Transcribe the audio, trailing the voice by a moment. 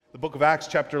book of Acts,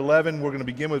 chapter 11. We're going to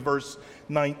begin with verse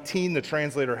 19. The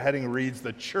translator heading reads,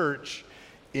 "The church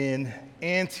in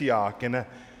Antioch." And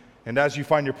as you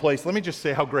find your place, let me just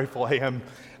say how grateful I am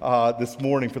this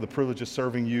morning for the privilege of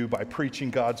serving you by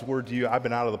preaching God's word to you. I've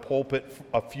been out of the pulpit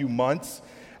a few months,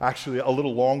 actually a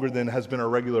little longer than has been our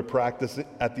regular practice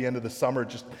at the end of the summer. It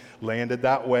just landed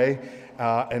that way,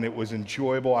 and it was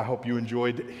enjoyable. I hope you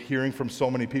enjoyed hearing from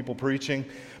so many people preaching.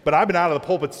 But I've been out of the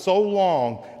pulpit so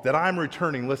long that I'm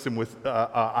returning, listen, with,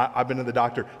 I've been to the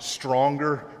doctor, a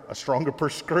stronger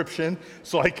prescription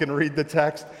so I can read the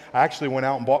text. I actually went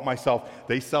out and bought myself,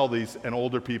 they sell these, and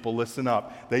older people, listen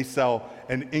up, they sell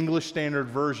an English Standard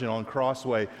Version on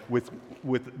Crossway with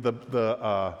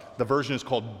the version is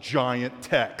called giant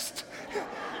text.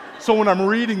 So when I'm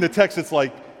reading the text, it's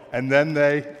like, and then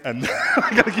I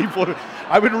gotta keep looking.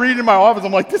 I've been reading in my office,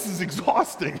 I'm like, this is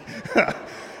exhausting.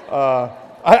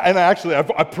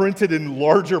 I printed in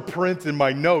larger print in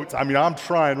my notes. I mean, I'm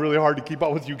trying really hard to keep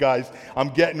up with you guys. I'm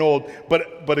getting old.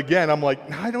 But again, I'm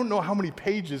like, I don't know how many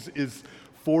pages is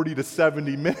 40 to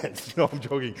 70 minutes. I'm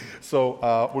joking. So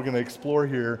we're going to explore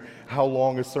here how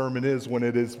long a sermon is when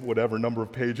it is whatever number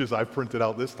of pages I've printed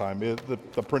out this time.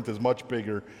 The print is much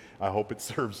bigger. I hope it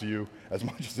serves you as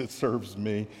much as it serves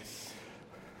me.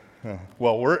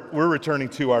 Well, we're returning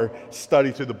to our study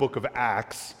through the book of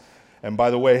Acts. And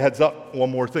by the way, heads up, one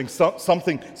more thing,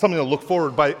 something to look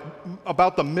forward. By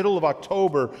about the middle of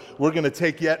October, we're going to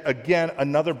take yet again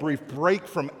another brief break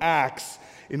from Acts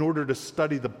in order to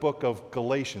study the book of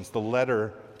Galatians, the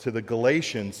letter to the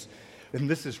Galatians. And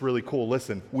this is really cool.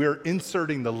 Listen, we're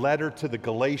inserting the letter to the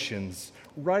Galatians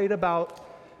right about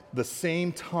the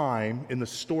same time in the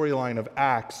storyline of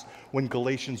Acts when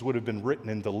Galatians would have been written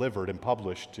and delivered and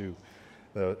published to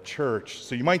the church.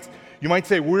 So you might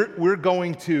say we're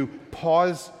going to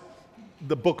pause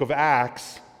the book of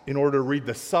Acts in order to read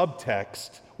the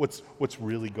subtext, what's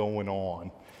really going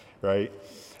on, right?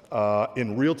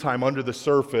 In real time, under the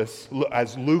surface,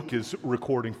 as Luke is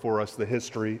recording for us the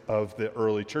history of the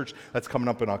early church. That's coming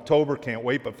up in October, can't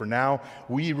wait. But for now,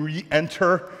 we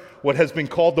re-enter what has been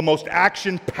called the most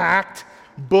action-packed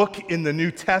book in the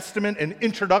New Testament, an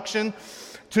introduction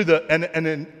to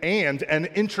an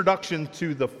introduction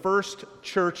to the first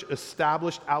church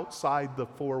established outside the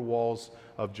four walls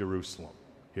of Jerusalem.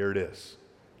 Here it is,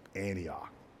 Antioch.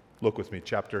 Look with me,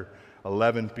 chapter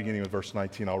 11, beginning with verse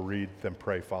 19. I'll read, then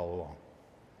pray, follow along.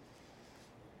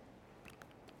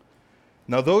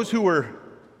 Now those who were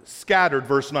scattered,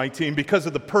 verse 19, because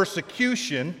of the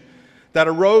persecution that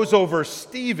arose over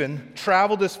Stephen,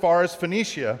 traveled as far as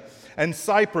Phoenicia and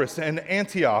Cyprus and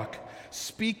Antioch,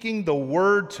 speaking the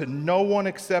word to no one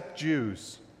except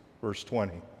Jews. Verse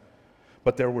 20.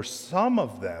 But there were some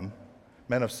of them,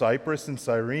 men of Cyprus and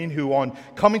Cyrene, who on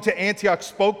coming to Antioch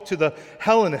spoke to the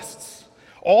Hellenists,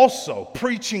 also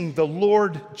preaching the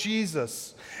Lord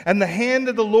Jesus. And the hand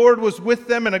of the Lord was with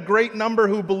them, and a great number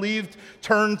who believed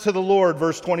turned to the Lord.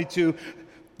 Verse 22.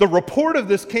 The report of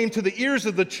this came to the ears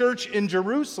of the church in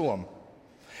Jerusalem,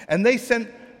 and they sent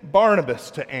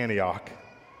Barnabas to Antioch.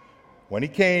 When he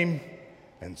came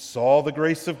and saw the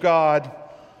grace of God,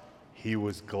 he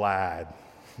was glad.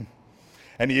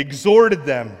 And he exhorted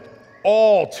them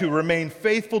all to remain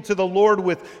faithful to the Lord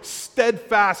with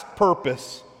steadfast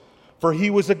purpose. For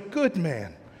he was a good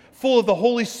man, full of the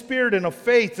Holy Spirit and of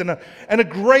faith, and a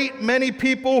great many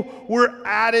people were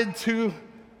added to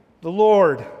the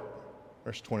Lord.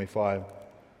 Verse 25.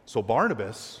 So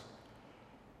Barnabas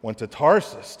went to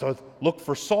Tarsus to look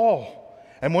for Saul.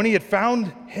 And when he had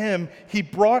found him, he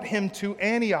brought him to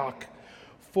Antioch.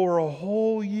 For a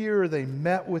whole year they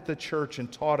met with the church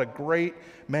and taught a great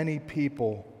many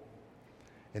people.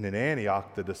 And in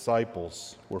Antioch the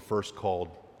disciples were first called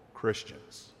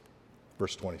Christians.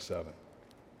 Verse 27.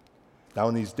 Now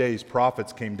in these days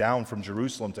prophets came down from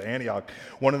Jerusalem to Antioch.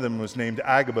 One of them named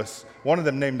Agabus,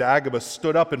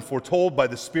 stood up and foretold by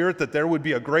the Spirit that there would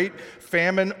be a great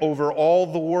famine over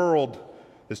all the world.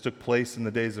 This took place in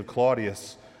the days of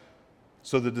Claudius.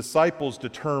 So the disciples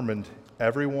determined,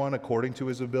 everyone according to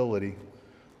his ability,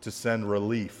 to send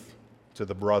relief to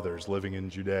the brothers living in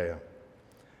Judea.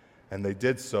 And they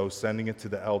did so, sending it to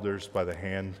the elders by the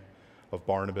hand of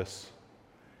Barnabas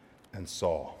and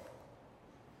Saul.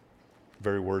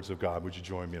 Very words of God, would you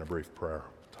join me in a brief prayer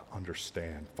to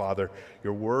understand? Father,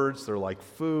 your words, they're like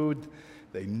food.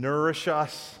 They nourish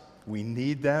us. We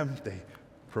need them. They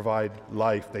provide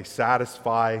life. They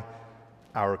satisfy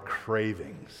our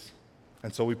cravings.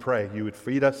 And so we pray you would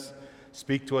feed us,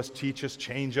 speak to us, teach us,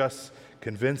 change us,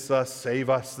 convince us, save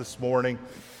us this morning.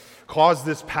 Cause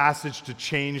this passage to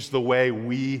change the way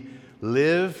we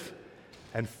live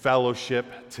and fellowship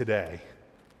today.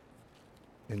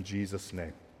 In Jesus'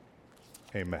 name,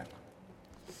 amen.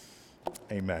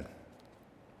 Amen.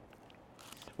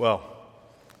 Well,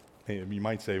 you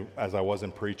might say, as I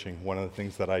wasn't preaching, one of the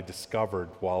things that I discovered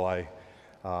while I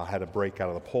had a break out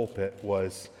of the pulpit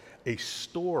was a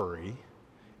story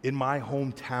in my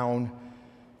hometown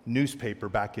newspaper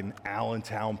back in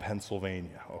Allentown,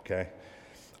 Pennsylvania, okay?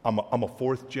 I'm a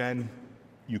fourth-gen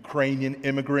Ukrainian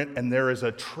immigrant, and there is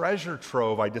a treasure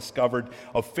trove I discovered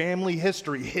of family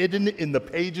history hidden in the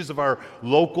pages of our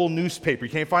local newspaper.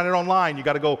 You can't find it online. You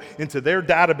got to go into their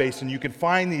database, and you can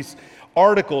find these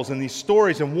articles and these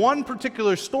stories. And one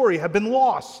particular story had been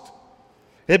lost.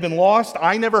 It had been lost.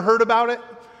 I never heard about it.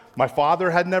 My father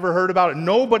had never heard about it.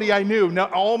 Nobody I knew,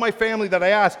 all my family that I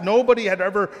asked, nobody had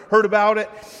ever heard about it.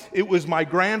 It was my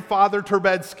grandfather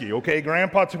Turbedsky, okay?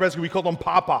 Grandpa Turbedsky, we called him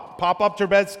Pop-Up. Pop-Up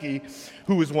Turbedsky,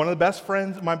 who was one of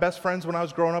my best friends when I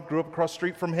was growing up, grew up across the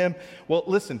street from him. Well,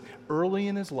 listen, early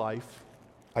in his life,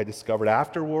 I discovered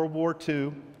after World War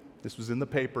II, this was in the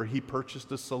paper, he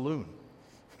purchased a saloon.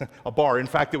 A bar. In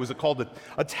fact, it was called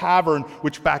a tavern,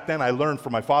 which back then I learned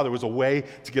from my father was a way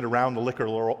to get around the liquor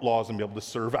laws and be able to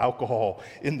serve alcohol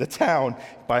in the town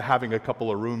by having a couple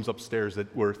of rooms upstairs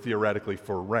that were theoretically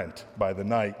for rent by the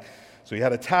night. So he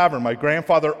had a tavern. My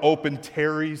grandfather opened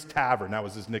Terry's Tavern. That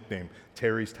was his nickname,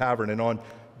 Terry's Tavern. And on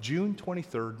June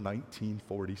 23rd,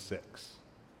 1946,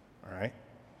 all right,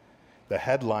 the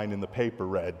headline in the paper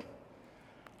read,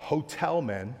 "Hotel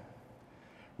men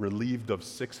relieved of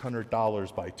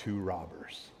 $600 by two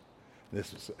robbers."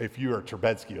 This is, if you are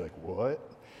Turbedsky, you're like, what?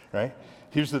 Right?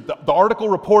 Here's the article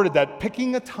reported that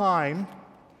picking a time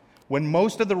when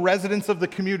most of the residents of the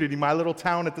community, my little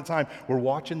town at the time, were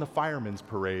watching the firemen's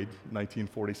parade,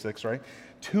 1946, right?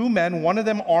 Two men, one of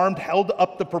them armed, held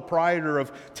up the proprietor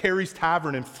of Terry's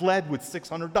Tavern and fled with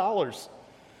 $600.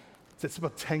 It's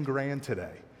about 10 grand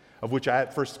today. Of which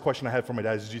first question I had for my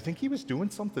dad is, do you think he was doing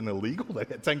something illegal that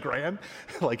had 10 grand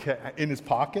like in his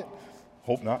pocket?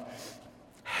 Hope not.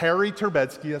 Harry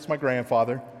Turbedsky, that's my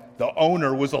grandfather, the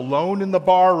owner, was alone in the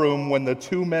bar room when the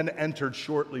two men entered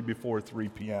shortly before 3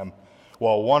 p.m.,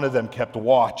 while one of them kept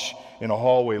watch in a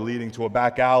hallway leading to a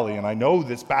back alley. And I know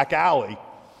this back alley.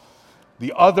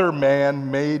 The other man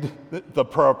made the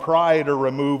proprietor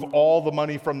remove all the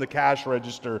money from the cash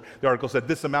register. The article said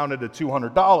this amounted to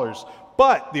 $200.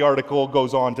 But the article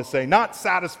goes on to say, not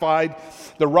satisfied,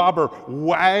 the robber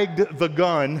wagged the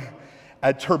gun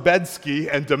at Turbedsky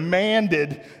and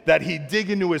demanded that he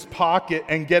dig into his pocket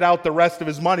and get out the rest of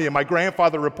his money. And my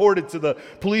grandfather reported to the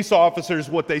police officers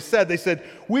what they said. They said,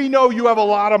 "We know you have a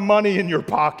lot of money in your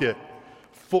pocket,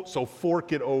 so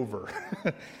fork it over."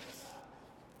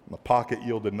 The pocket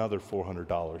yielded another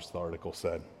 $400, the article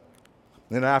said.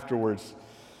 Then afterwards,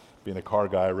 being a car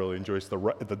guy, I really enjoys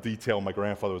the detail. My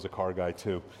grandfather was a car guy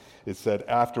too. It said,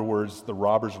 afterwards, the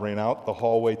robbers ran out the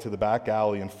hallway to the back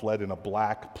alley and fled in a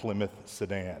black Plymouth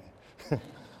sedan.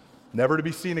 Never to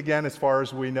be seen again as far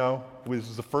as we know. This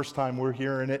is the first time we're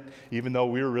hearing it, even though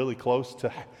we were really close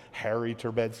to Harry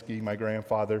Turbedsky, my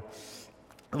grandfather.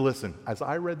 Listen, as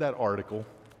I read that article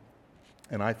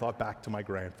and I thought back to my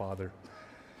grandfather,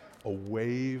 a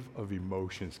wave of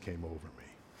emotions came over me.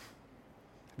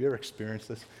 Have you ever experienced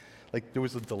this? Like there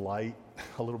was a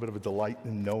little bit of a delight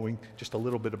in knowing just a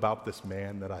little bit about this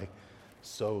man that I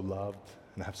so loved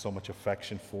and have so much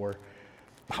affection for.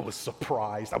 I was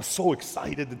surprised. I was so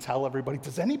excited to tell everybody.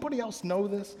 Does anybody else know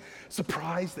this?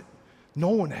 Surprised that no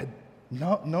one had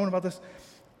known about this.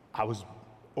 I was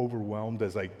overwhelmed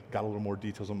as I got a little more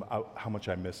details on how much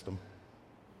I missed him.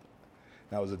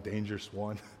 That was a dangerous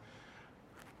one.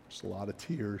 Just a lot of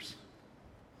tears.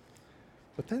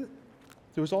 But then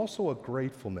there was also a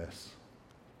gratefulness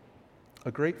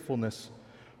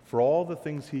for all the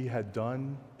things he had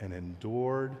done and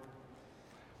endured,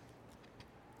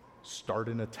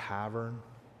 starting a tavern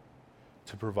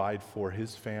to provide for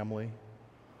his family,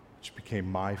 which became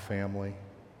my family,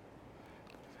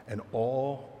 and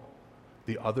all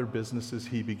the other businesses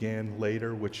he began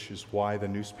later, which is why the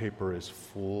newspaper is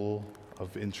full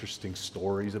of interesting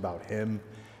stories about him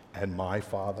and my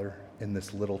father in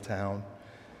this little town.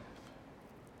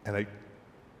 And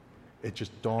it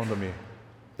just dawned on me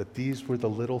that these were the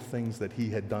little things that he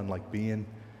had done, like being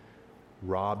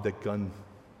robbed at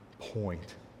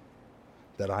gunpoint,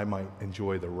 that I might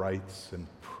enjoy the rights and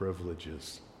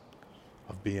privileges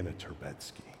of being a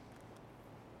Turbedsky.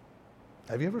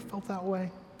 Have you ever felt that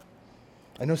way?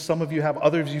 I know some of you have,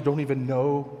 others of you don't even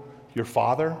know your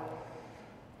father,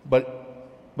 but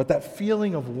that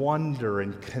feeling of wonder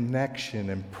and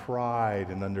connection and pride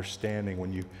and understanding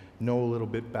when you know a little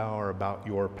bit more about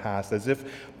your past, as if,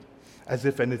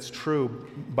 and it's true,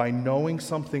 by knowing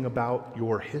something about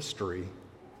your history,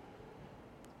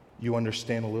 you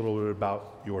understand a little bit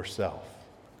about yourself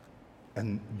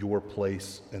and your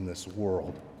place in this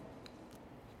world.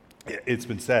 It's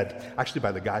been said, actually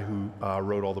by the guy who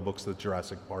wrote all the books that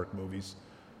Jurassic Park movies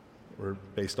were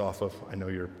based off of. I know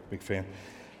you're a big fan.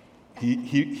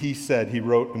 He said, he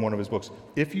wrote in one of his books,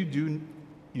 if you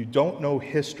don't know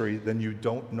history, then you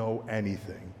don't know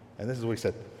anything. And this is what he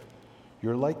said.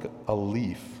 You're like a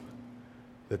leaf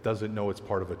that doesn't know it's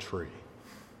part of a tree.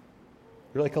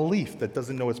 You're like a leaf that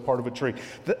doesn't know it's part of a tree.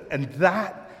 And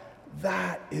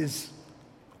that is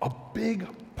a big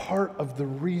part of the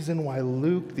reason why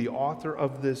Luke, the author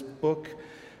of this book,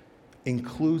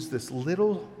 includes this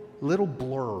little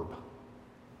blurb,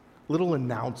 little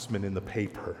announcement in the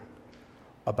paper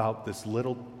about this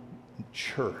little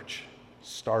church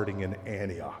starting in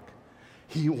Antioch.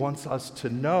 He wants us to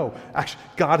know. Actually,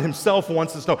 God himself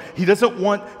wants us to know. He doesn't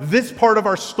want this part of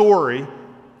our story,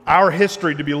 our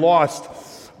history, to be lost,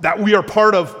 that we are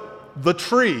part of the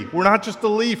tree. We're not just a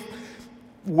leaf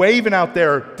waving out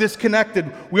there,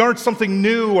 disconnected. We aren't something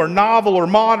new or novel or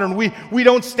modern. We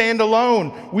don't stand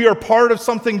alone. We are part of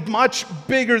something much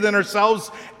bigger than ourselves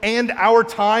and our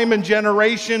time and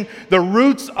generation. The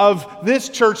roots of this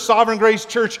church, Sovereign Grace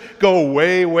Church, go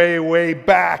way, way, way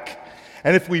back.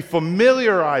 And if we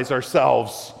familiarize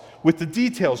ourselves with the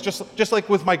details, just like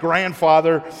with my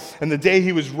grandfather and the day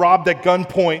he was robbed at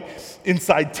gunpoint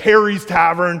inside Terry's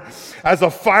Tavern as a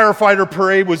firefighter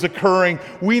parade was occurring,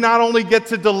 we not only get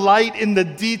to delight in the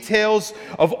details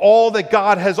of all that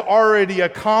God has already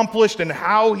accomplished and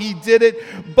how he did it,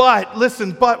 but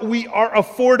we are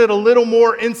afforded a little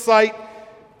more insight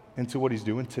into what he's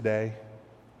doing today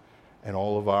and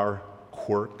all of our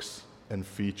quirks and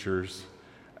features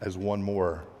as one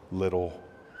more little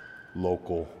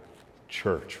local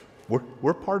church.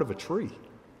 We're part of a tree,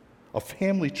 a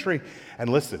family tree. And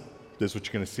listen, this is what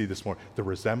you're going to see this morning. The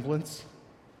resemblance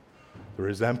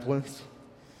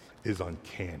is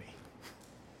uncanny.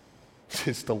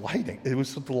 It's delighting. It was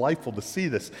so delightful to see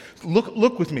this.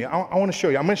 Look with me. I want to show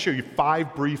you. I'm going to show you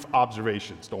 5 brief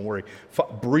observations. Don't worry.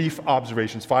 Brief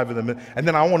observations, 5 of them. And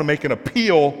then I want to make an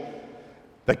appeal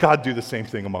that God do the same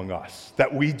thing among us,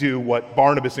 that we do what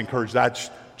Barnabas encouraged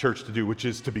that church to do, which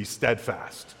is to be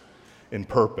steadfast in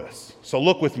purpose. So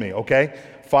look with me, okay?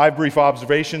 5 brief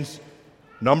observations.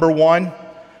 Number 1,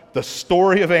 the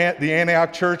story of the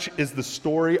Antioch church is the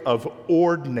story of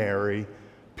ordinary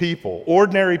people.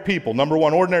 Ordinary people. Number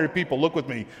 1, ordinary people. Look with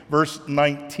me, verse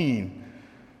 19.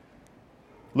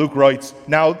 Luke writes,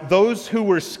 "Now those who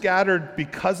were scattered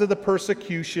because of the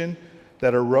persecution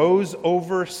that arose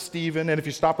over Stephen," and if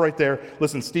you stop right there,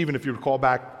 listen, Stephen, if you recall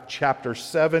back chapter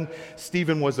 7,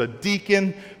 Stephen was a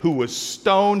deacon who was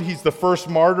stoned. He's the first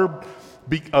martyr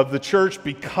of the church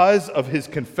because of his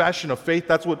confession of faith.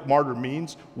 That's what martyr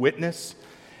means, witness.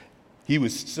 He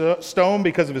was stoned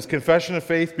because of his confession of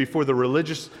faith before the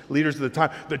religious leaders of the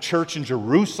time. The church in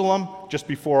Jerusalem, just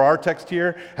before our text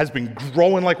here, has been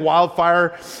growing like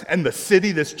wildfire. And the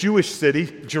city, this Jewish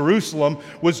city, Jerusalem,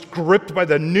 was gripped by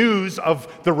the news of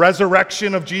the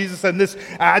resurrection of Jesus. And this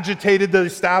agitated the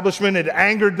establishment. It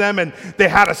angered them, and they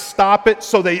had to stop it.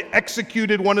 So they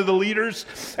executed one of the leaders,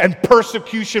 and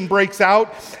persecution breaks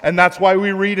out. And that's why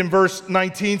we read in verse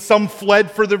 19, some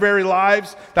fled for their very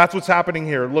lives. That's what's happening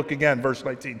here. Look again. Verse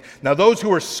 19. Now those who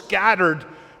were scattered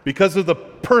because of the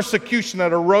persecution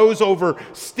that arose over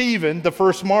Stephen, the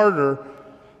first martyr,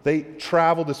 they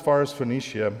traveled as far as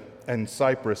Phoenicia and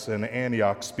Cyprus and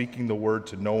Antioch, speaking the word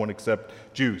to no one except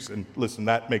Jews. And listen,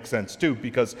 that makes sense too,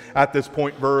 because at this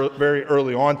point, very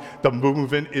early on, the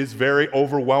movement is very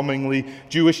overwhelmingly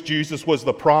Jewish. Jesus was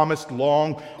the promised,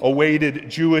 long-awaited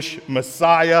Jewish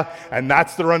Messiah, and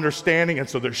that's their understanding. And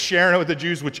so they're sharing it with the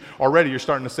Jews, which already you're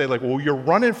starting to say, like, well, you're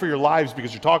running for your lives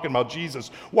because you're talking about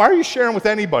Jesus. Why are you sharing with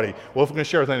anybody? Well, if we're going to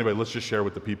share with anybody, let's just share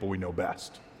with the people we know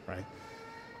best, right?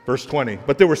 Verse 20.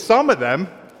 But there were some of them,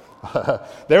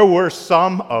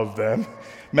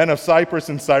 men of Cyprus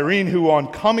and Cyrene, who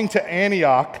on coming to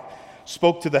Antioch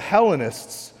spoke to the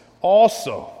Hellenists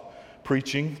also,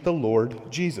 preaching the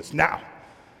Lord Jesus. Now,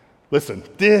 listen,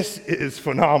 this is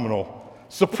phenomenal.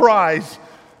 Surprise,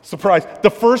 surprise. The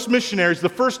first missionaries, the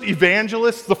first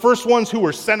evangelists, the first ones who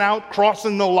were sent out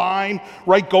crossing the line,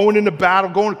 right, going into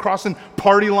battle, crossing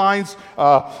party lines,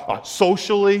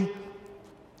 socially,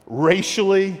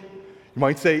 racially, you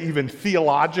might say even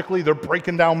theologically, they're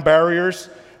breaking down barriers.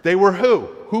 They were who?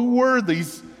 Who were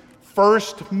these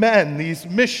first men, these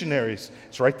missionaries?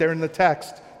 It's right there in the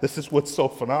text. This is what's so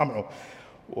phenomenal.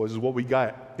 Well, this is what we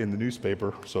got in the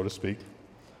newspaper, so to speak.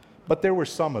 But there were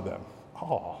some of them.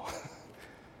 Oh.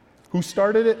 Who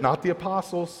started it? Not the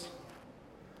apostles.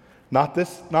 Not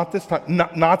this time.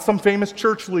 Not some famous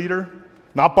church leader.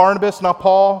 Not Barnabas, not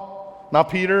Paul, not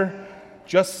Peter.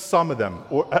 Just some of them.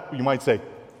 Or you might say,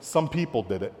 some people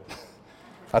did it.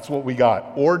 That's what we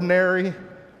got. Ordinary,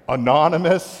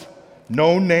 anonymous,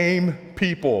 no-name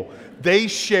people. They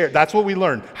shared. That's what we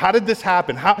learned. How did this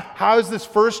happen? How is this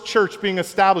first church being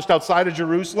established outside of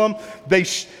Jerusalem?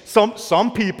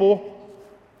 Some people,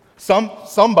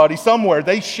 somebody, somewhere,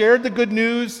 they shared the good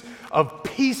news of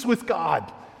peace with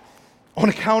God on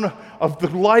account of the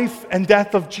life and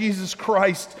death of Jesus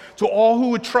Christ to all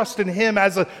who would trust in him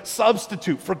as a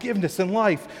substitute, forgiveness and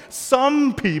life.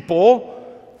 Some people,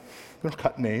 we don't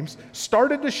cut names,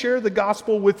 started to share the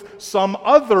gospel with some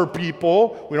other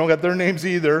people, we don't get their names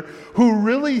either, who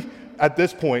really, at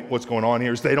this point, what's going on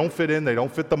here is they don't fit in, they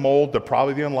don't fit the mold, they're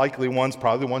probably the unlikely ones,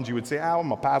 probably the ones you would say, I'm going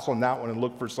to pass on that one and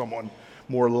look for someone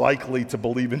more likely to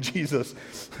believe in Jesus.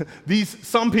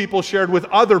 Some people shared with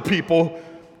other people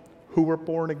who were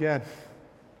born again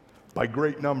by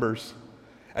great numbers.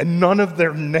 And none of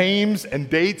their names and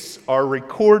dates are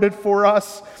recorded for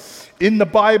us in the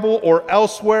Bible or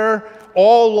elsewhere,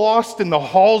 all lost in the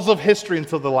halls of history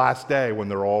until the last day when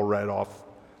they're all read off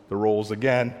the rolls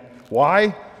again.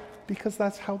 Why? Because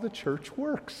that's how the church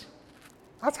works.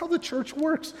 That's how the church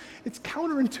works. It's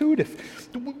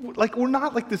counterintuitive. Like, we're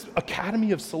not like this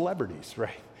academy of celebrities,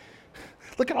 right?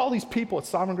 Look at all these people at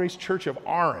Sovereign Grace Church of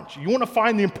Orange. You want to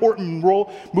find the important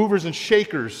movers and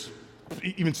shakers,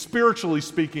 even spiritually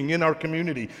speaking, in our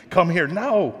community. Come here.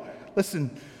 No.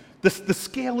 Listen, the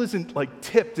scale isn't like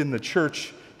tipped in the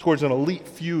church towards an elite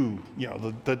few, you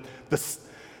know,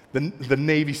 the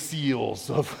Navy SEALs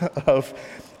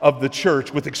of the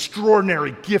church with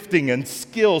extraordinary gifting and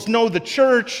skills. No, the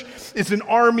church is an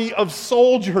army of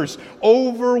soldiers,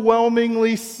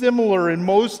 overwhelmingly similar in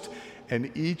most and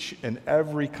each and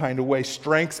every kind of way,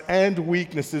 strengths and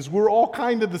weaknesses. We're all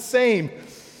kind of the same.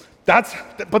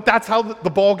 But that's how the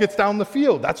ball gets down the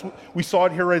field. We saw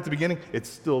it here right at the beginning. It's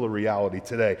still a reality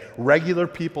today. Regular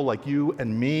people like you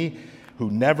and me who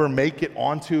never make it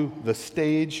onto the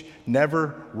stage,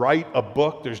 never write a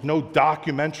book. There's no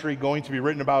documentary going to be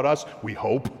written about us, we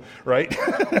hope, right?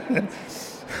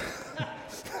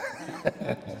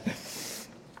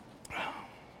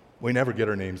 We never get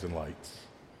our names in lights.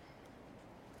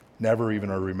 Never even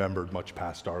are remembered much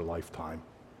past our lifetime.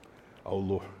 Oh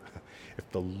Lord, if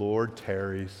the Lord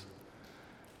tarries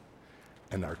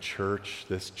and our church,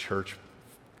 this church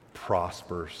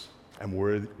prospers, and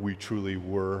we truly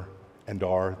were and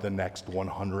are the next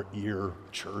 100-year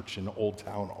church in Old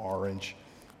Town Orange,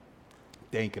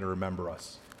 they ain't going to remember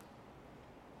us.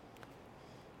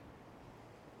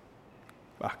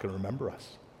 Not going to remember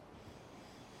us.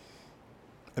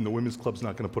 And the women's club's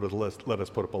not going to let us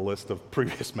put up a list of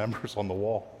previous members on the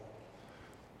wall.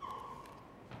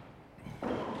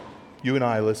 You and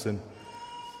I, listen,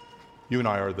 you and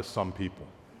I are the some people.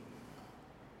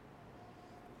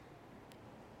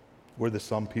 We're the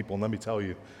some people, and let me tell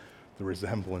you, the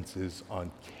resemblance is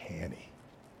uncanny.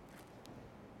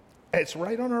 It's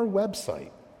right on our website.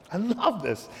 I love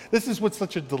this. This is what's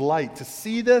such a delight. To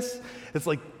see this, it's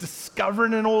like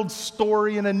discovering an old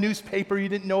story in a newspaper you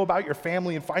didn't know about your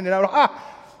family and finding out,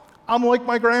 I'm like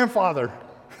my grandfather.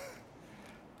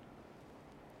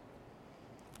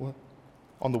 Well,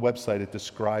 on the website, it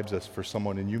describes us for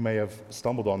someone, and you may have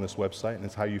stumbled on this website, and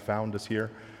it's how you found us here,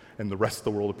 and the rest of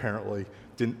the world apparently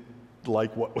didn't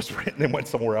like what was written and went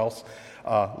somewhere else.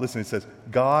 Listen, it says,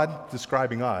 God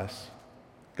describing us,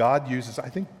 God uses, I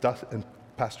think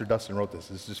Pastor Dustin wrote this.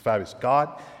 This is just fabulous.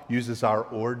 God uses our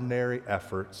ordinary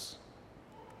efforts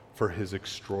for his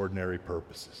extraordinary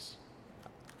purposes.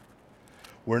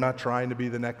 We're not trying to be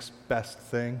the next best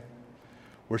thing.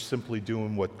 We're simply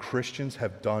doing what Christians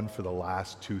have done for the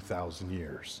last 2,000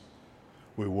 years.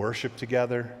 We worship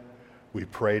together. We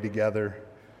pray together.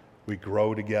 We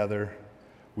grow together.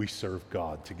 We serve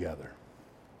God together.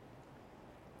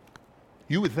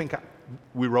 You would think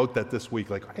we wrote that this week,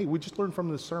 like, hey, we just learned from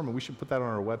this sermon. We should put that on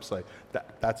our website.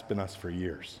 That's been us for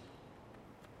years.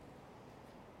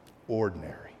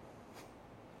 Ordinary.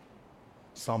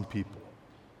 Some people.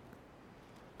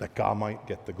 That God might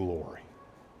get the glory.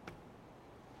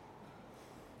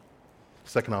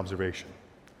 Second observation.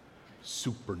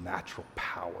 Supernatural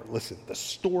power. Listen, the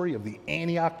story of the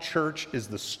Antioch church is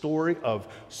the story of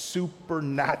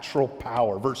supernatural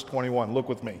power. Verse 21, look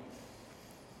with me.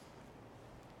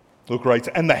 Luke writes,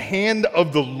 and the hand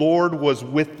of the Lord was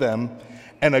with them,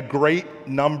 and a great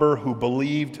number who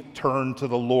believed turned to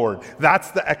the Lord.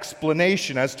 That's the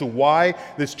explanation as to why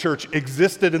this church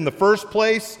existed in the first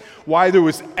place, why there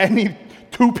was any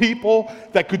two people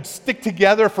that could stick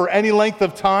together for any length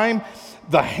of time.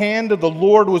 the hand of the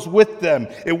Lord was with them.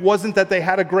 It wasn't that they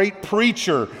had a great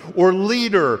preacher or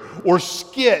leader or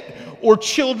skit or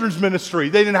children's ministry.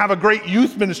 They didn't have a great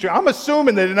youth ministry. I'm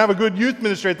assuming they didn't have a good youth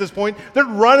ministry at this point. They're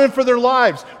running for their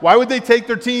lives. Why would they take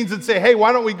their teens and say, hey,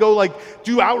 why don't we go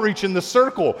do outreach in the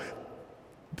circle?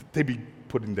 They'd be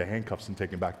put into handcuffs and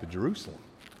taken back to Jerusalem.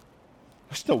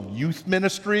 There's no youth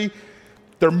ministry.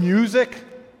 Their music,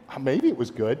 maybe it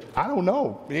was good. I don't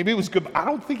know. Maybe it was good, but I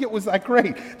don't think it was that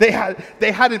great. They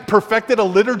hadn't perfected a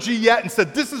liturgy yet and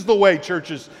said, this is the way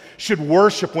churches should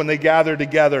worship when they gather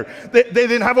together. They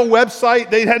didn't have a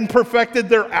website. They hadn't perfected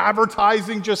their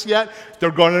advertising just yet. They're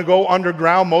going to go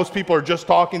underground. Most people are just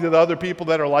talking to the other people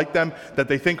that are like them, that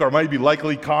they think are maybe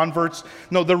likely converts.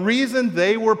 No, the reason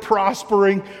they were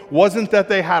prospering wasn't that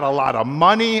they had a lot of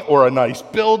money or a nice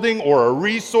building or a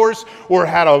resource or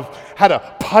had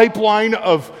a pipeline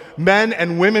of men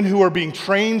and women who are being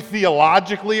trained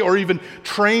theologically or even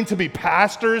trained to be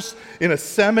pastors in a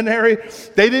seminary.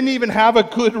 They didn't even have a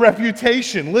good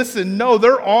reputation. Listen, no,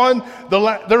 they're on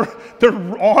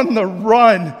the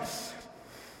run.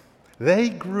 They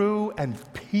grew and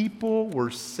people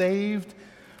were saved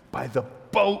by the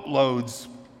boatloads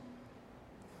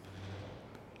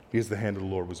because the hand of the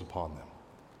Lord was upon them.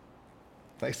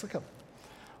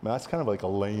 That's kind of like a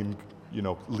lame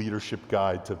leadership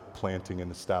guide to planting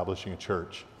and establishing a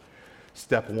church.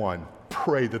 Step 1,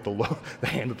 pray that the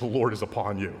hand of the Lord is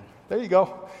upon you. There you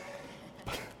go.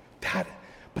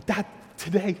 But that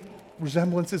today,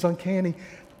 resemblance is uncanny.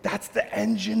 That's the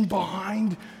engine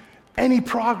behind any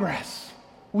progress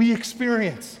we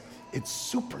experience. It's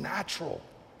supernatural.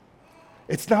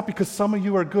 It's not because some of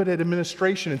you are good at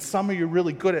administration and some of you are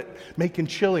really good at making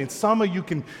chili and some of you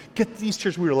can get these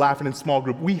chairs. We were laughing in small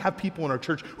group. We have people in our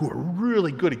church who are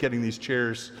really good at getting these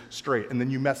chairs straight, and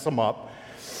then you mess them up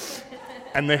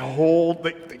and they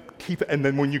keep it, and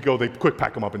then when you go, they quick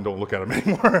pack them up and don't look at them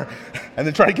anymore and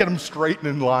then try to get them straight and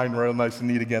in line real nice and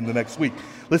neat again the next week.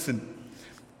 Listen,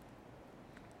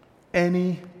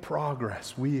 any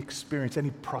progress we experience, any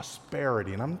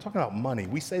prosperity, and I'm talking about money.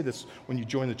 We say this when you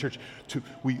join the church,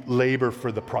 we labor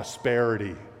for the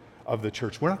prosperity of the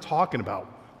church. We're not talking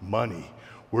about money.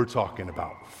 We're talking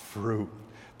about fruit,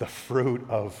 the fruit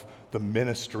of the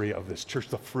ministry of this church,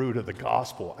 the fruit of the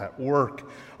gospel at work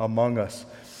among us.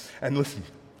 And listen,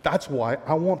 that's why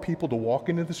I want people to walk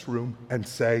into this room and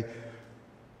say,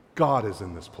 God is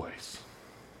in this place.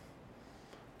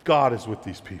 God is with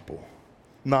these people.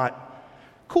 Not,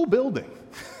 cool building.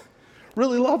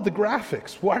 Really love the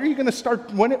graphics. Why are you going to start,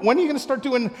 when are you going to start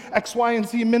doing X, Y, and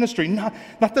Z ministry? Not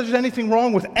that there's anything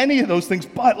wrong with any of those things,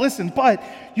 but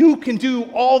you can do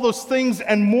all those things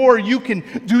and more. You can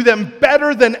do them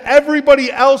better than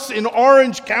everybody else in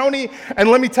Orange County.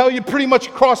 And let me tell you, pretty much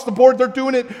across the board, they're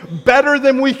doing it better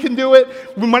than we can do it.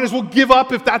 We might as well give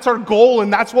up if that's our goal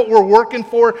and that's what we're working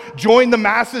for. Join the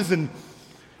masses and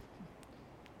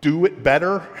do it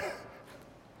better.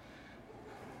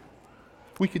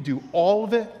 We could do all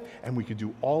of it, and we could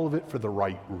do all of it for the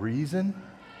right reason,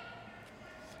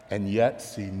 and yet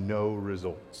see no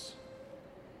results.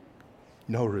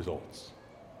 No results.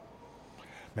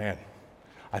 Man,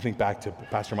 I think back to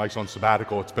Pastor Mike's on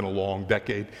sabbatical. It's been a long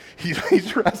decade.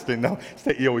 He's resting now.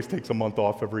 He always takes a month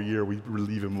off every year. We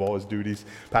relieve him of all his duties.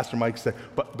 Pastor Mike said,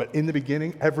 but in the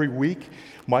beginning, every week,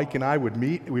 Mike and I would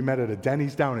meet. We met at a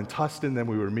Denny's down in Tustin. Then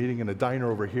we were meeting in a diner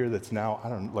over here that's now, I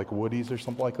don't know, like Woody's or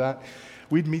something like that.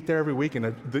 We'd meet there every week, and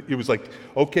it was like,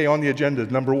 okay, on the agenda,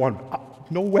 number one,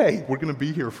 no way, we're going to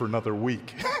be here for another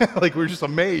week. Like, we were just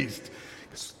amazed.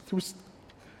 There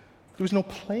was no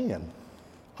plan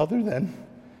other than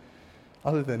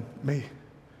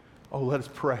let us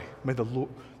pray. May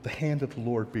the hand of the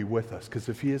Lord be with us, because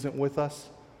if he isn't with us,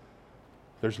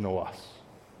 there's no us.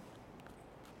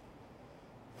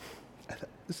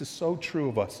 This is so true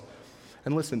of us.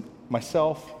 And listen,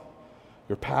 myself,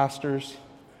 your pastors,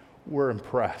 we're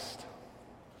impressed.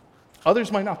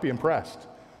 Others might not be impressed.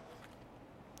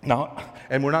 Now,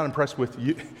 and we're not impressed with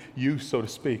you, so to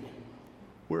speak.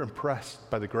 We're impressed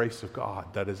by the grace of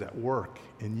God that is at work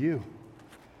in you.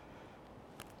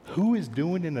 Who is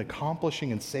doing and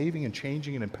accomplishing and saving and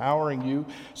changing and empowering you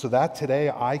so that today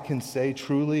I can say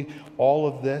truly all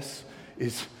of this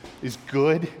is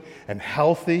good and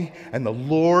healthy and the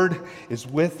Lord is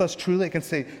with us. Truly I can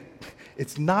say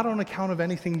it's not on account of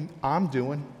anything I'm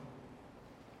doing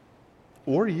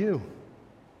or you.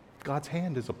 God's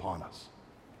hand is upon us.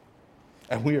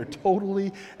 And we are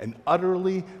totally and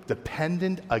utterly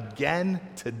dependent again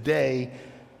today,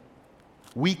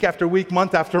 week after week,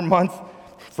 month after month,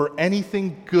 for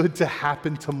anything good to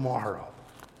happen tomorrow.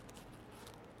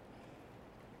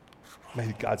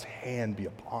 May God's hand be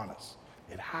upon us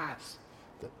It has.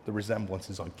 The resemblance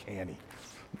is uncanny.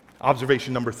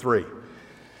 Observation number 3.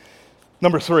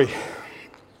 Number 3,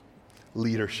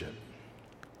 leadership.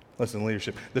 Listen,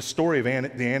 leadership. The story of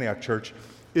the Antioch church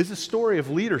is a story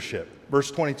of leadership. Verse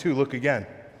 22, look again.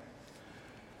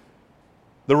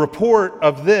 The report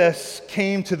of this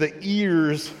came to the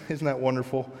ears, isn't that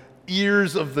wonderful?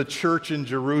 Ears of the church in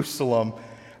Jerusalem.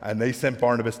 And they sent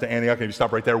Barnabas to Antioch. And if you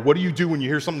stop right there, what do you do when you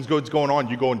hear something good's going on?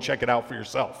 You go and check it out for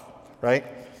yourself, right?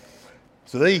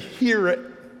 So they hear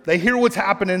it. They hear what's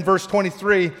happening. Verse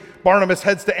 23, Barnabas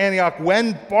heads to Antioch.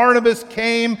 When Barnabas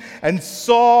came and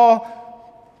saw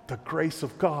the grace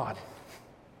of God,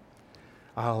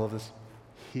 I love this.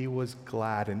 He was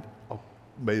glad. And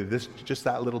maybe this, just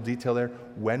that little detail there.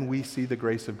 When we see the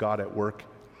grace of God at work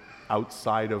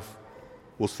outside of,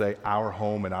 we'll say, our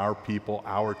home and our people,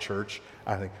 our church,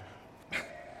 I think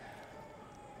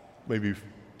maybe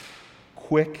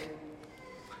quick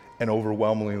and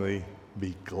overwhelmingly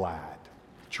be glad,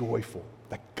 joyful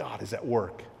that God is at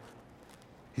work.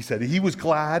 He said he was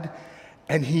glad,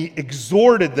 and he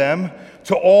exhorted them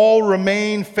to all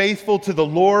remain faithful to the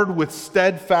Lord with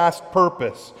steadfast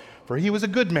purpose. For he was a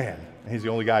good man. He's the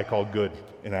only guy called good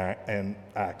in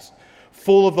Acts.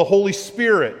 Full of the Holy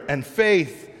Spirit and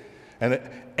faith,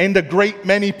 and a great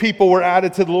many people were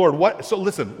added to the Lord. So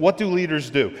listen, what do leaders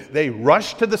do? They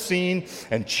rush to the scene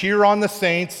and cheer on the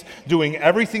saints, doing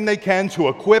everything they can to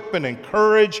equip and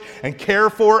encourage and care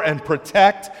for and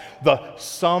protect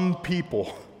some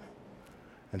people.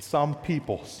 And some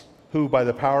peoples who, by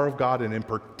the power of God, and in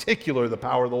particular the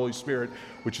power of the Holy Spirit,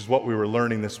 which is what we were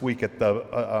learning this week at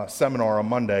the seminar on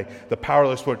Monday, the power of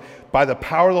the Holy Spirit, by the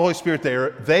power of the Holy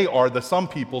Spirit, some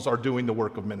peoples are doing the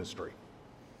work of ministry.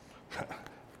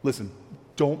 Listen,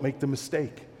 don't make the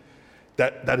mistake.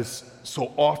 That is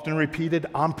so often repeated.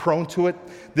 I'm prone to it.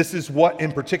 This is what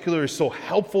in particular is so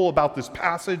helpful about this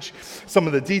passage. Some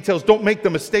of the details. Don't make the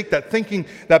mistake that thinking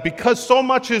that because so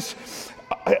much is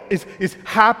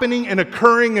happening and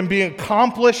occurring and being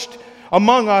accomplished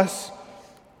among us,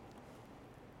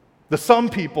 some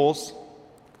peoples,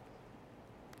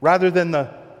 rather than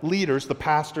the leaders, the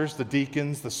pastors, the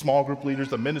deacons, the small group leaders,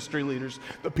 the ministry leaders,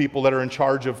 the people that are in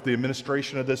charge of the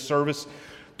administration of this service,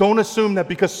 don't assume that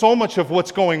because so much of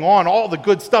what's going on, all the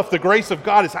good stuff, the grace of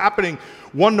God is happening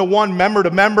one-to-one,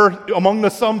 member-to-member, among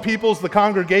some peoples, the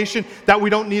congregation, that we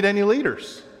don't need any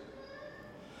leaders.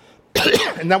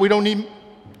 And that we don't need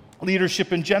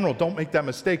leadership in general. Don't make that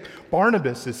mistake.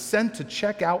 Barnabas is sent to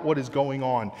check out what is going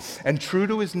on. And true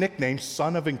to his nickname,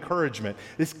 son of encouragement,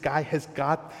 this guy has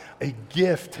got a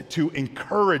gift to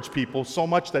encourage people so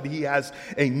much that he has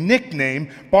a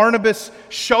nickname. Barnabas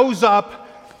shows up,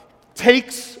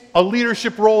 takes a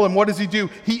leadership role, and what does he do?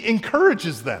 He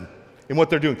encourages them in what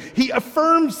they're doing. He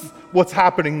affirms what's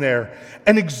happening there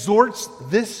and exhorts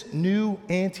this new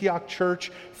Antioch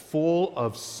church full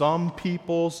of some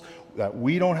peoples that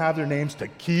we don't have their names to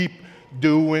keep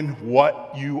doing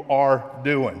what you are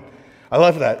doing. I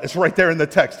love that. It's right there in the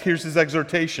text. Here's his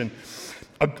exhortation.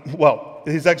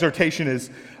 His exhortation is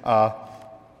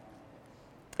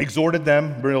exhorted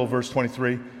them, verse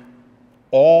 23,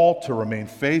 all to remain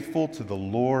faithful to the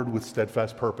Lord with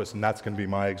steadfast purpose. And that's going to be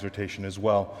my exhortation as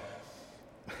well.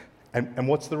 And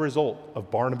what's the result of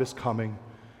Barnabas coming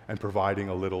and providing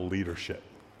a little leadership?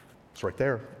 It's right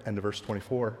there, end of verse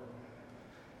 24.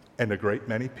 And a great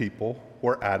many people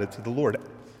were added to the Lord.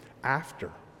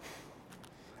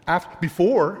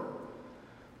 Before,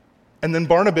 and then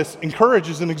Barnabas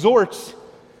encourages and exhorts.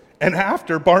 And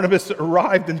after Barnabas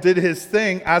arrived and did his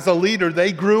thing as a leader,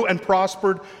 they grew and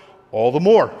prospered all the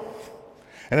more.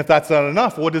 And if that's not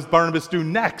enough, what does Barnabas do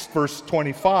next? Verse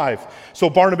 25. So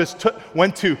Barnabas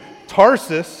went to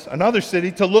Tarsus, another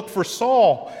city, to look for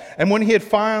Saul. And when he had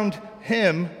found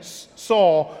him,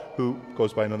 Saul, who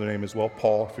goes by another name as well,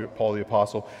 Paul the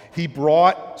Apostle, he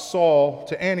brought Saul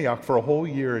to Antioch. For a whole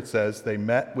year, it says, they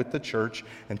met with the church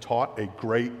and taught a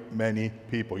great many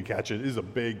people. You catch it? It is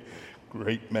a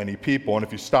great many people. And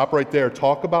if you stop right there,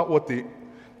 talk about what the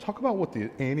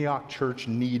Antioch church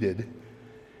needed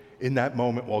in that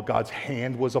moment while God's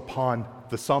hand was upon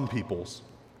some peoples.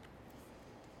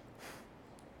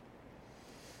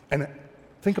 And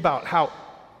think about how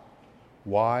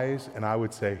wise and I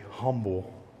would say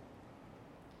humble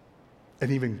and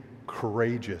even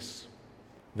courageous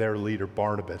their leader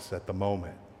Barnabas at the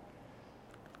moment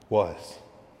was.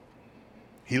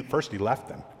 First he left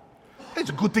them. It's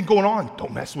a good thing going on.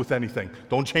 Don't mess with anything.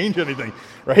 Don't change anything,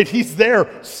 right? He's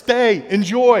there. Stay.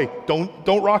 Enjoy.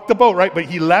 Don't rock the boat, right? But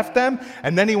he left them,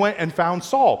 and then he went and found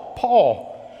Saul,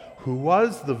 Paul, who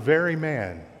was the very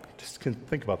man. Just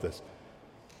think about this.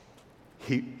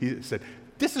 He said,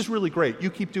 this is really great. You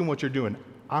keep doing what you're doing.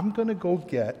 I'm going to go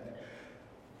get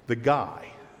the guy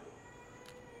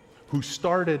who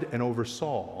started and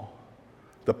oversaw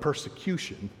the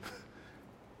persecution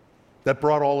that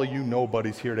brought all of you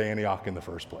nobodies here to Antioch in the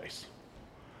first place.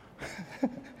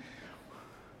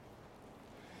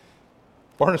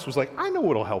 Barnabas was like, I know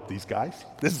what'll help these guys.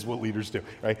 This is what leaders do,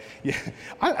 right? Yeah,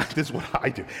 this is what I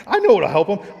do. I know what'll help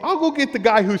them. I'll go get the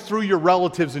guy who threw your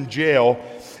relatives in jail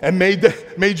and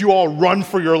made you all run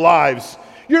for your lives.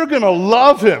 You're going to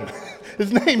love him.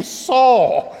 His name's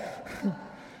Saul.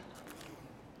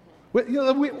 We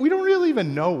don't really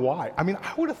even know why. I mean,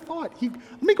 I would have thought,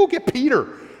 let me go get Peter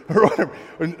or whatever.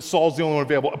 And Saul's the only one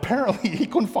available. Apparently, he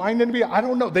couldn't find anybody. I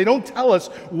don't know. They don't tell us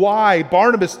why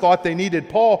Barnabas thought they needed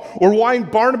Paul or why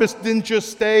Barnabas didn't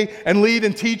just stay and lead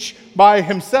and teach by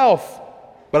himself.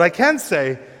 But I can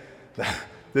say that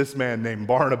this man named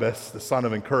Barnabas, the son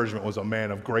of encouragement, was a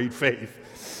man of great faith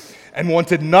and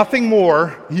wanted nothing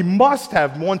more. He must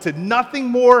have wanted nothing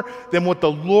more than what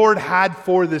the Lord had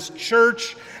for this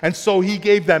church. And so he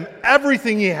gave them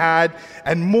everything he had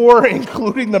and more,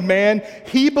 including the man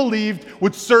he believed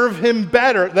would serve him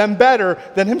better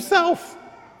than himself.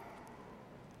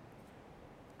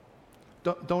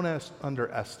 Don't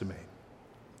underestimate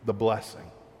the blessing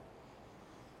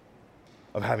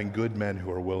of having good men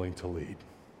who are willing to lead.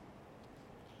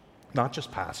 Not just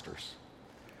pastors,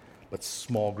 but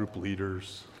small group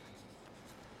leaders,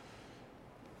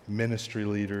 ministry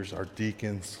leaders, our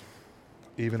deacons,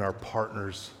 even our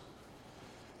partners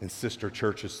in sister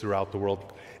churches throughout the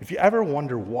world. If you ever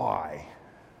wonder why,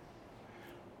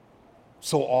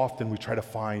 so often we try to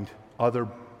find other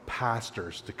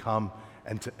pastors to come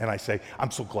and I say,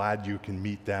 I'm so glad you can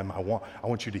meet them. I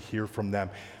want you to hear from them.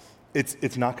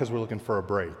 It's not because we're looking for a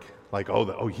break. Like,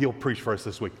 he'll preach for us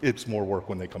this week. It's more work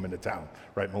when they come into town,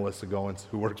 right? Melissa Goins,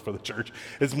 who works for the church.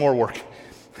 It's more work.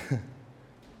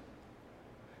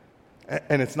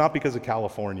 And it's not because of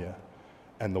California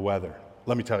and the weather.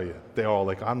 Let me tell you, they're all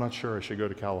like, I'm not sure I should go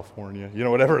to California. You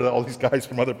know, whatever, all these guys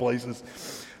from other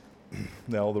places.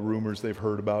 All the rumors they've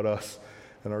heard about us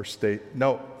and our state.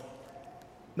 No,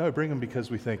 bring them because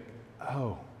we think,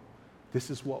 this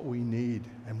is what we need.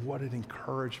 And what an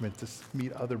encouragement to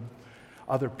meet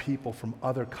other people from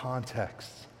other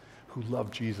contexts who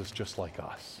love Jesus just like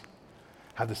us,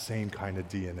 have the same kind of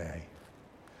DNA.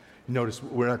 Notice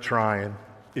we're not trying.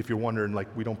 If you're wondering,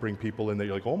 like, we don't bring people in there,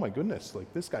 you're like, oh my goodness,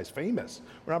 like this guy's famous.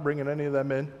 We're not bringing any of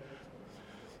them in.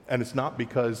 And it's not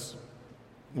because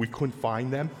we couldn't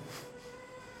find them,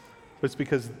 but it's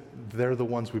because they're the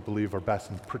ones we believe are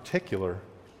best, in particular,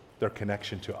 their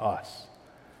connection to us.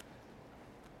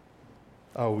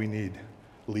 We need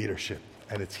leadership,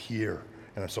 and it's here.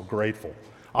 And I'm so grateful.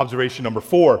 Observation number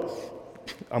 4.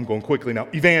 I'm going quickly now.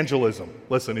 Evangelism.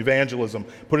 Listen, evangelism.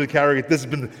 Put it in the category. This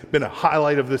has been a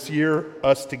highlight of this year,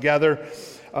 us together,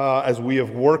 as we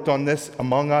have worked on this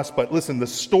among us. But listen, the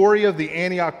story of the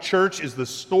Antioch church is the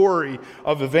story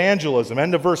of evangelism.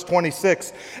 End of verse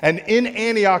 26. And in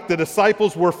Antioch, the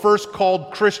disciples were first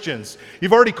called Christians.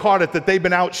 You've already caught it that they've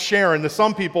been out sharing.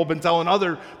 Some people have been telling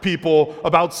other people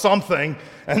about something,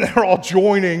 and they're all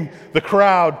joining the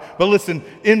crowd. But listen,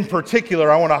 in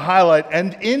particular, I want to highlight,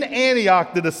 and in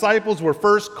Antioch, the disciples were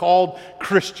first called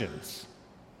Christians.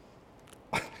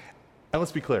 And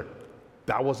let's be clear,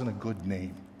 that wasn't a good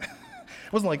name.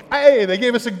 It wasn't like, hey, they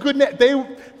gave us a good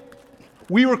name.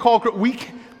 We were called,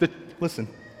 listen,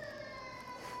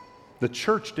 the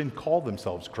church didn't call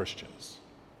themselves Christians.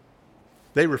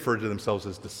 They referred to themselves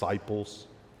as disciples,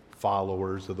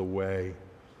 followers of the way,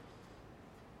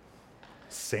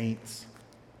 saints.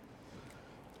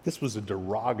 This was a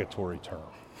derogatory term.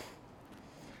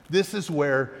 This is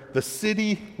where the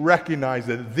city recognized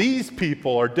that these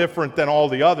people are different than all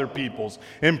the other peoples,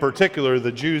 in particular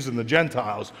the Jews and the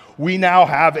Gentiles. We now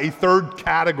have a third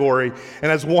category, and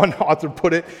as one author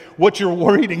put it, what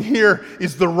you're reading here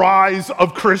is the rise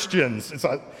of Christians. It's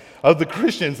of the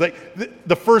Christians. Like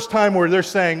the first time where they're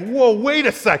saying, whoa, wait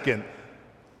a second.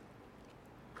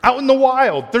 Out in the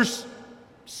wild, there's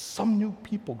some new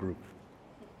people group.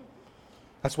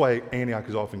 That's why Antioch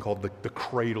is often called the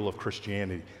cradle of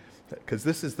Christianity, because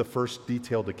this is the first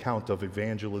detailed account of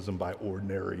evangelism by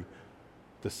ordinary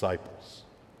disciples.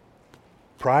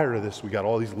 Prior to this, we got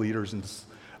all these leaders and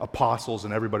apostles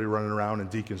and everybody running around and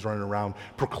deacons running around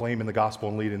proclaiming the gospel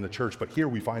and leading the church. But here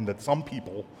we find that some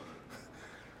people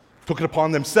took it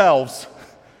upon themselves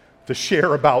to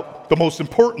share about the most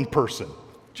important person,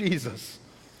 Jesus.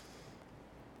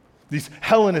 These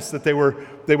Hellenists that they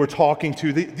were talking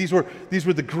to, these were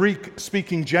the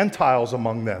Greek-speaking Gentiles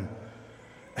among them.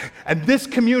 And this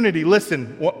community,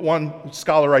 listen, one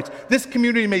scholar writes, this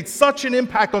community made such an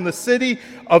impact on the city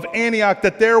of Antioch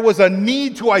that there was a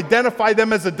need to identify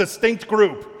them as a distinct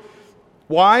group.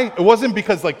 Why? It wasn't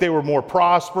because they were more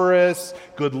prosperous,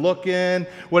 good looking,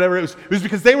 whatever it was. It was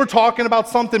because they were talking about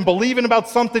something, believing about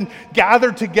something,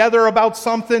 gathered together about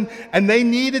something, and they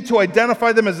needed to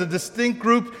identify them as a distinct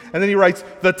group. And then he writes,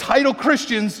 the title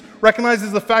Christians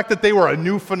recognizes the fact that they were a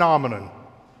new phenomenon,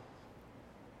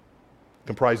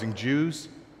 comprising Jews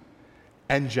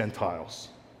and Gentiles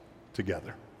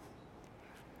together.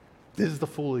 This is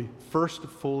the first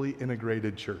fully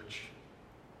integrated church.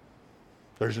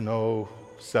 There's no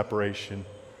separation,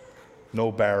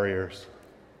 no barriers.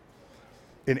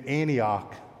 In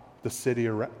Antioch, the city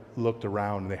looked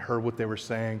around and they heard what they were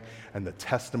saying and the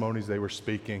testimonies they were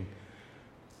speaking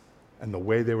and the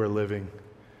way they were living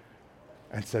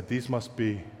and said, these must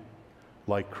be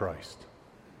like Christ.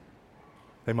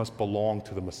 They must belong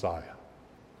to the Messiah.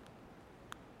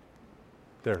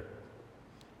 They're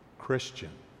Christian.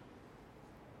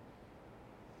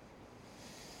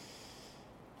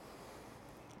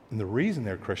 And the reason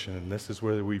they're Christian, and this is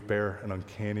where we bear an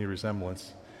uncanny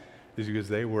resemblance, is because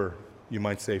they were, you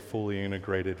might say, fully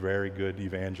integrated, very good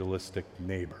evangelistic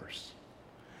neighbors.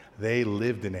 They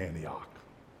lived in Antioch.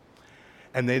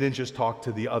 And they didn't just talk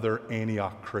to the other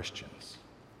Antioch Christians.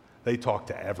 They talked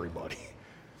to everybody.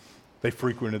 They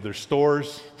frequented their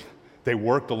stores. They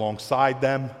worked alongside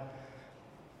them.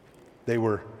 They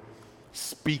were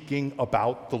speaking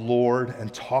about the Lord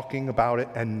and talking about it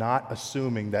and not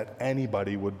assuming that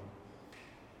anybody would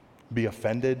be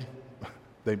offended.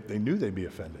 They knew they'd be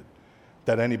offended.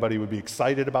 That anybody would be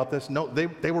excited about this. No,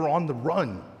 they were on the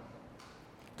run.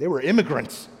 They were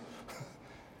immigrants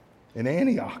in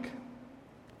Antioch.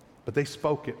 But they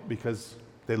spoke it because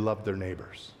they loved their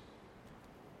neighbors.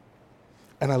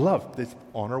 And I love this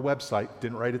on our website.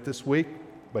 Didn't write it this week,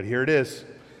 but here it is.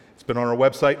 It's been on our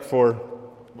website for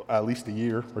at least a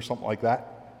year or something like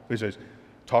that. It says,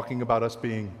 talking about us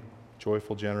being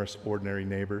joyful, generous, ordinary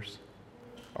neighbors,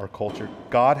 our culture.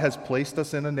 God has placed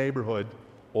us in a neighborhood,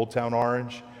 Old Town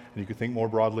Orange, and you could think more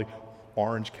broadly,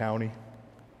 Orange County.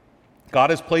 God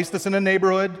has placed us in a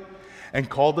neighborhood and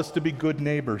called us to be good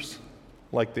neighbors,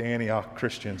 like the Antioch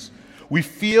Christians. We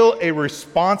feel a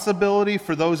responsibility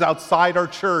for those outside our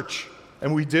church,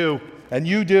 and we do, and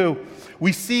you do.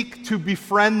 We seek to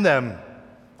befriend them,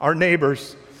 our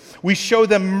neighbors. We show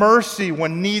them mercy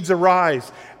when needs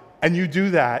arise, and you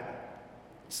do that.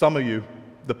 Some of you,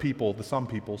 some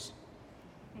peoples.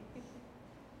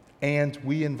 And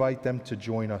we invite them to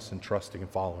join us in trusting and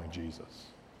following Jesus.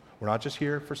 We're not just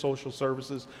here for social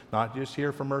services, not just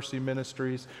here for mercy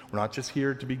ministries. We're not just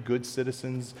here to be good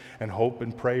citizens and hope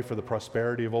and pray for the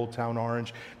prosperity of Old Town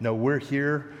Orange. No, we're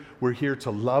here to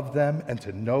love them and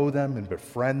to know them and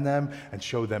befriend them and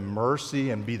show them mercy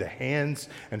and be the hands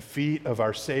and feet of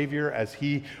our Savior as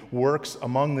He works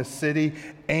among the city,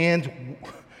 and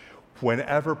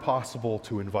whenever possible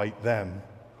to invite them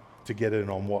to get in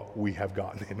on what we have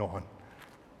gotten in on,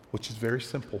 which is very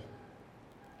simple.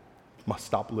 Must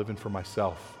stop living for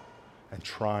myself and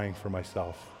trying for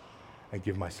myself and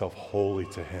give myself wholly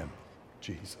to Him,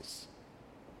 Jesus.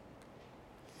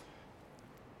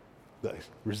 The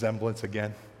resemblance,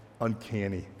 again,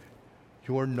 uncanny.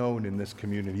 You are known in this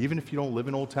community. Even if you don't live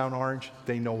in Old Town Orange,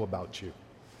 they know about you.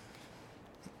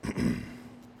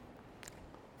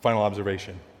 Final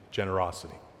observation,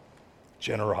 generosity.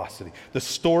 Generosity. The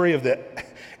story of the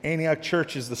Antioch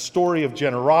church is the story of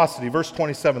generosity. Verse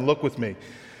 27, look with me.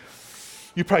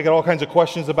 You probably got all kinds of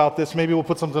questions about this. Maybe we'll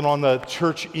put something on the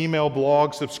church email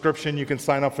blog subscription. You can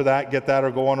sign up for that, get that,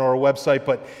 or go on our website.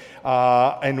 But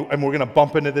and we're going to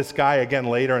bump into this guy again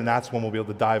later, and that's when we'll be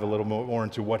able to dive a little more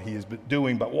into what he is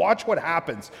doing. But watch what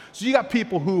happens. So you got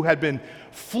people who had been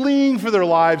fleeing for their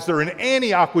lives. They're in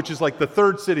Antioch, which is like the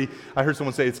third city. I heard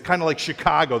someone say it's kind of like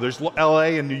Chicago. There's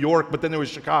L.A. and New York, but then there was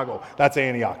Chicago. That's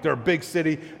Antioch. They're a big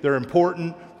city. They're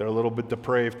important. They're a little bit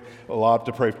depraved, a lot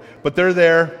depraved. But they're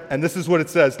there, and this is what it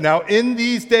says. Now, in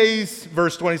these days,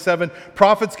 verse 27,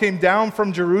 prophets came down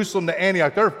from Jerusalem to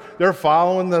Antioch. They're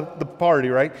following the party,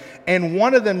 right? And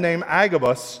one of them, named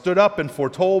Agabus, stood up and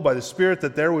foretold by the Spirit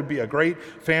that there would be a great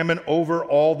famine over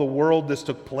all the world. This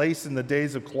took place in the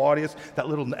days of Claudius. That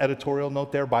little editorial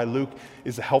note there by Luke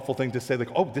is a helpful thing to say,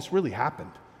 like, oh, this really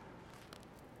happened.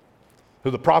 So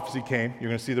the prophecy came. You're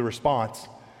going to see the response.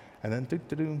 And then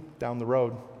down the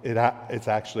road, it's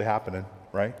actually happening,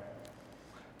 right?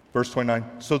 Verse 29.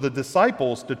 So the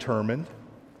disciples determined,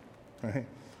 right?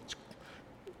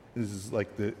 This is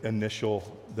like the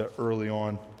early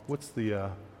on. What's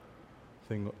the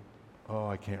thing?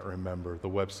 I can't remember the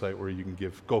website where you can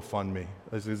give GoFundMe.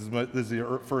 This is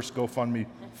the first GoFundMe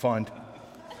fund.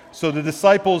 So the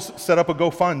disciples set up a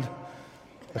GoFund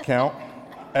account,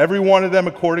 every one of them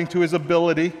according to his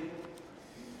ability,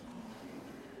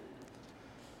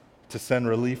 to send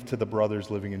relief to the brothers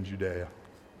living in Judea.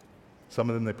 Some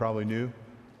of them they probably knew.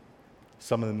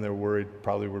 Some of them they were worried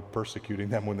probably were persecuting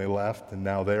them when they left, and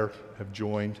now they have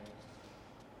joined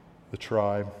the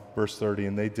tribe. Verse 30,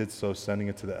 and they did so, sending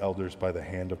it to the elders by the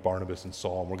hand of Barnabas and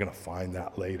Saul. And we're going to find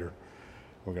that later.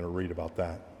 We're going to read about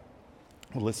that.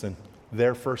 Well, listen,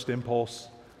 their first impulse,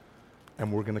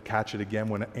 and we're going to catch it again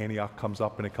when Antioch comes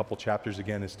up in a couple chapters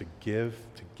again, is to give,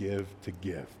 to give, to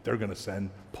give. They're going to send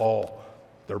Paul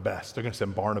their best. They're going to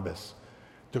send Barnabas.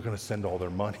 They're going to send all their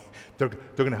money. They're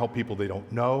going to help people they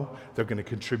don't know. They're going to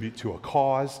contribute to a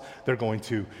cause. They're going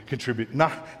to contribute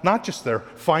not just their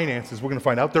finances. We're going to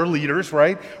find out they're leaders,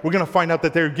 right? We're going to find out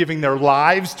that they're giving their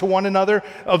lives to one another,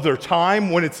 of their time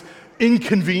when it's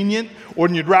inconvenient, or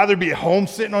when you'd rather be at home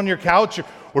sitting on your couch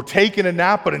or taking a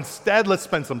nap, but instead let's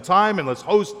spend some time and let's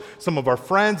host some of our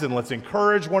friends and let's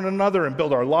encourage one another and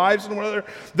build our lives in one another.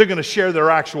 They're going to share their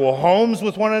actual homes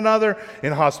with one another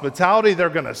in hospitality. They're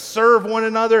going to serve one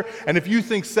another. And if you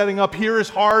think setting up here is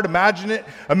hard, imagine it.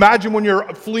 Imagine when you're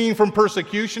fleeing from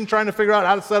persecution, trying to figure out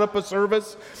how to set up a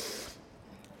service.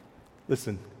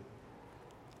 Listen,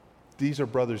 these are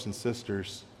brothers and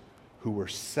sisters who were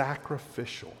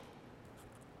sacrificial.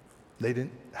 They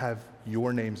didn't have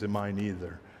your names in mind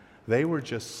either. They were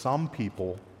just some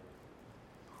people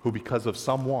who, because of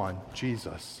someone,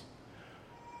 Jesus,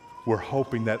 were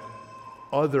hoping that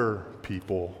other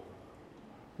people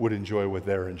would enjoy what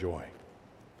they're enjoying.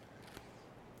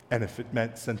 And if it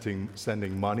meant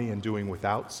sending money and doing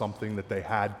without something that they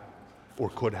had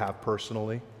or could have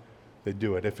personally, they'd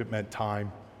do it. If it meant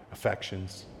time,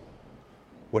 affections,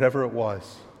 whatever it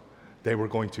was, they were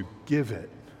going to give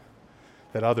it,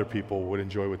 that other people would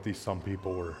enjoy what these some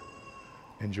people were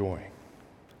enjoying.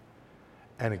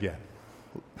 And again,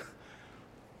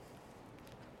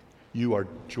 you are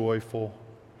joyful,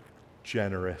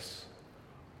 generous,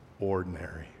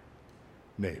 ordinary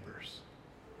neighbors.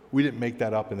 We didn't make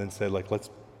that up and then say, let's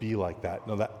be like that.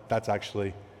 No, that's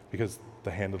actually because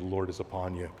the hand of the Lord is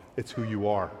upon you. It's who you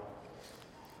are.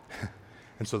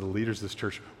 And so the leaders of this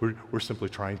church, we're simply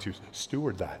trying to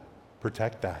steward that,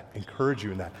 protect that, encourage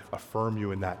you in that, affirm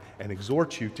you in that, and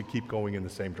exhort you to keep going in the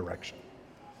same direction.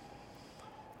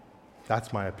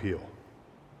 That's my appeal.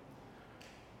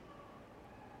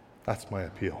 That's my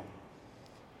appeal.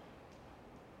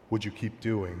 Would you keep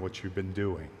doing what you've been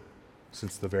doing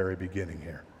since the very beginning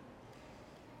here?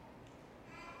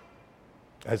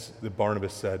 As the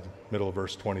Barnabas said, middle of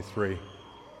verse 23,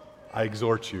 I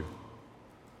exhort you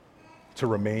to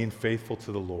remain faithful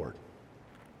to the Lord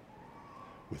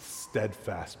with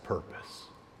steadfast purpose.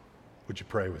 Would you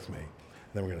pray with me? And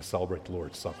then we're going to celebrate the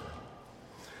Lord's Supper.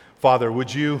 Father,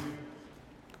 would you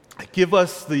give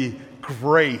us the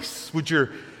grace? Would you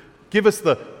give us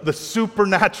the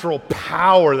supernatural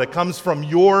power that comes from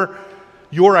your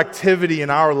activity in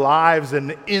our lives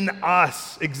and in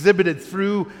us, exhibited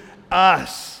through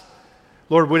us?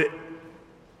 Lord,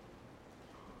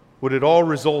 would it all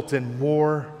result in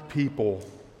more people,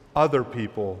 other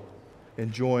people,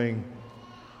 enjoying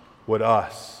what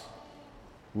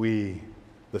we,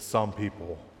 the some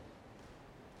people,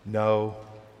 know,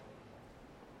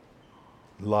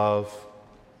 love,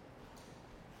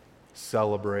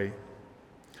 celebrate.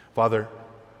 Father,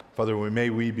 may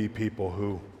we be people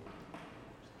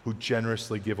who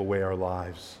generously give away our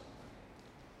lives,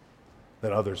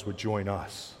 that others would join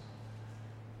us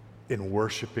in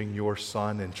worshiping your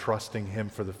Son and trusting him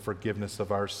for the forgiveness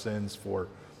of our sins, for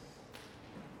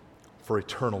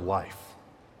eternal life.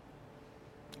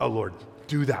 Oh Lord,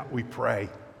 do that, we pray.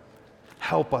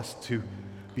 Help us to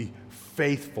be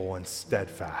faithful and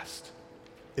steadfast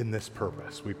in this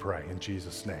purpose, we pray in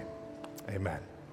Jesus' name. Amen.